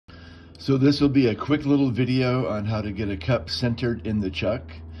So this will be a quick little video on how to get a cup centered in the chuck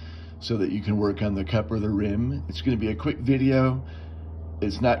so that you can work on the cup or the rim. It's going to be a quick video.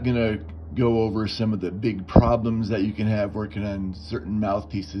 It's not going to go over some of the big problems that you can have working on certain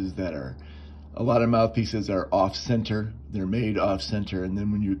mouthpieces that are, a lot of mouthpieces are off center. They're made off center, and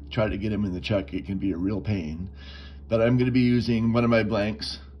then when you try to get them in the chuck, it can be a real pain. But I'm going to be using one of my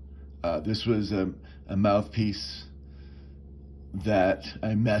blanks. This was a mouthpiece that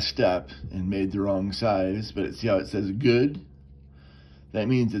I messed up and made the wrong size, but see how it says good? That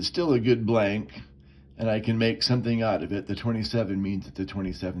means it's still a good blank, and I can make something out of it. The 27 means it's a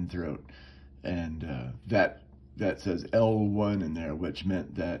 27 throat, and that says L1 in there, which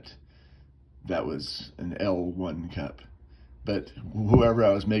meant that was an L1 cup. But whoever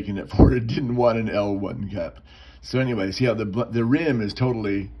I was making it for, it didn't want an L1 cup. So anyway, see how the rim is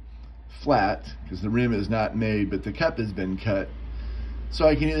totally flat because the rim is not made, but the cup has been cut. So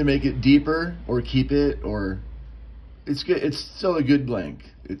I can either make it deeper or keep it, or it's good. It's still a good blank.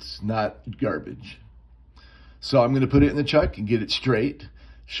 It's not garbage. So I'm going to put it in the chuck and get it straight,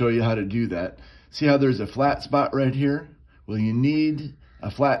 show you how to do that. See how there's a flat spot right here? Well, you need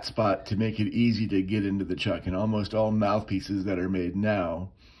a flat spot to make it easy to get into the chuck, and almost all mouthpieces that are made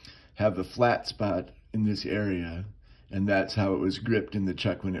now have a flat spot in this area, and that's how it was gripped in the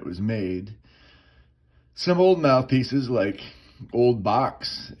chuck when it was made. Some old mouthpieces like Old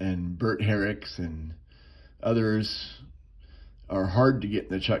Box and Bert Herrick's and others are hard to get in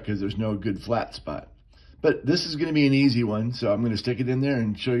the chuck because there's no good flat spot. But this is going to be an easy one, so I'm going to stick it in there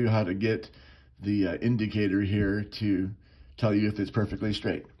and show you how to get the indicator here to tell you if it's perfectly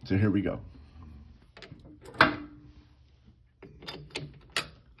straight. So here we go.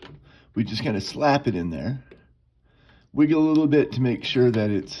 We just kind of slap it in there. Wiggle a little bit to make sure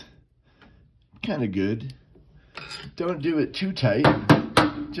that it's kind of good. Don't do it too tight,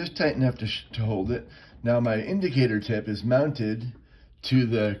 just tight enough to hold it. Now my indicator tip is mounted to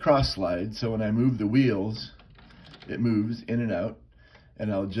the cross slide, so when I move the wheels, it moves in and out,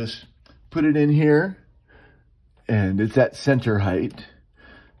 and I'll just put it in here, and it's at center height,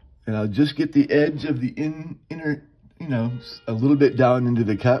 and I'll just get the edge of the inner, a little bit down into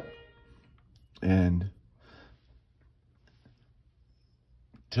the cup, and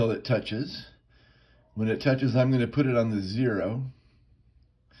till it touches. When it touches, I'm going to put it on the 0,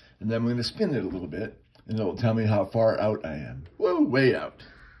 and then I'm going to spin it a little bit, and it'll tell me how far out I am. Whoa, way out.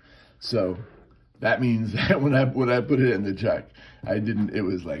 So that means that when I put it in the chuck, it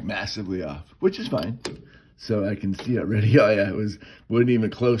was like massively off, which is fine. So I can see already, oh yeah, wasn't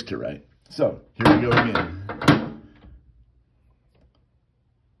even close to right. So here we go again.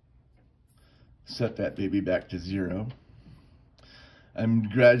 Set that baby back to 0. I'm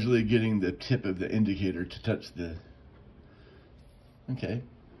gradually getting the tip of the indicator to touch the, okay.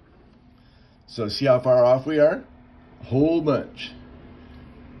 So see how far off we are? A whole bunch,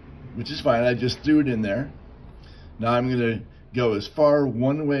 which is fine. I just threw it in there. Now I'm gonna go as far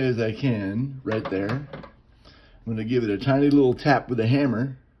one way as I can, right there. I'm gonna give it a tiny little tap with a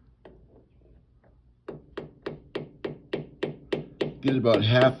hammer. Get about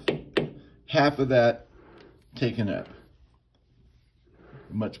half of that taken up.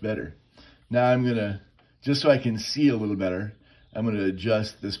 Much better. Now I'm gonna, just so I can see a little better, I'm gonna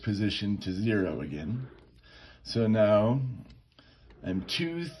adjust this position to 0 again. So now I'm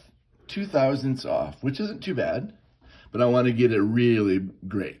 2 thousandths off, which isn't too bad, but I want to get it really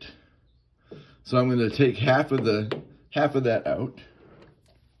great. So I'm gonna take half of that out,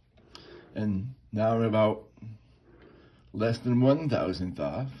 and now I'm about less than 1,000th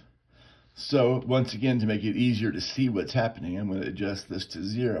off. So once again, to make it easier to see what's happening, I'm going to adjust this to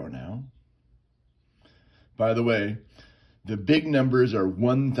 0 now. By the way, the big numbers are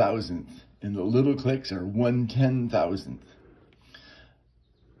 1,000th and the little clicks are 1/10,000th.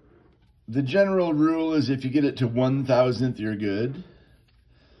 The general rule is if you get it to 1,000th, you're good.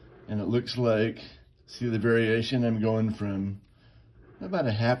 And it looks like, see the variation? I'm going from about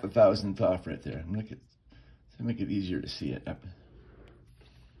a 0.5 off right there. To make it easier to see it up.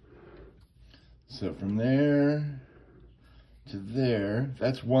 So from there to there,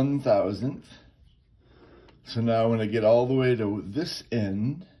 that's 1,000th. So now when I get all the way to this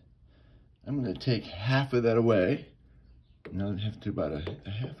end, I'm going to take half of that away. Now I have to about a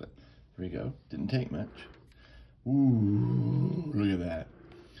half. There we go. Didn't take much. Ooh, look at that.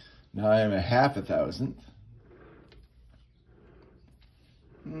 Now I am a 0.5.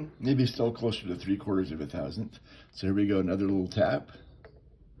 Maybe still closer to 3/4 of a thousandth. So here we go, another little tap.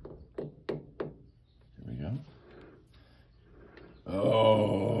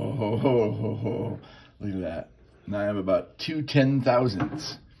 Oh, look at that. Now I have about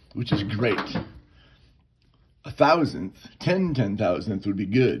 2/10,000ths. which is great. 1/1000th, 10/10,000th would be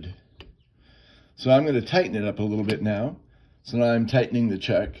good. So I'm going to tighten it up a little bit now. So now I'm tightening the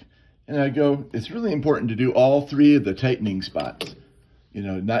chuck. And I go, it's really important to do all 3 of the tightening spots. You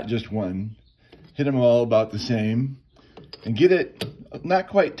know, not just one. Hit them all about the same. And get it not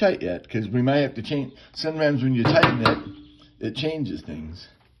quite tight yet, because we might have to change. Sometimes when you tighten it, it changes things.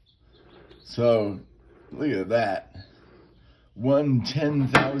 So, look at that.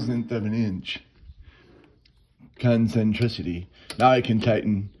 1/10,000th of an inch. Concentricity. Now I can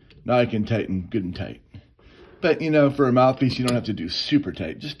tighten. Now I can tighten good and tight. But, you know, for a mouthpiece, you don't have to do super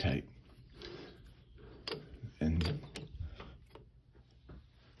tight. Just tight. And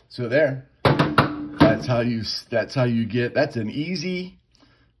so there. That's how you get, that's an easy,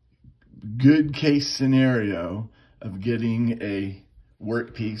 good case scenario of getting a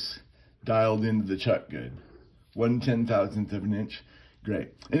workpiece dialed into the chuck good. 1/10,000th of an inch.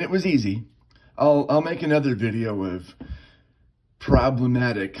 Great. And it was easy. I'll make another video of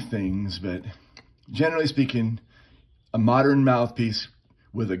problematic things, but generally speaking, a modern mouthpiece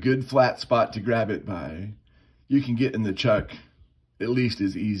with a good flat spot to grab it by, you can get in the chuck at least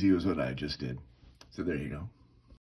as easy as what I just did. So there you go.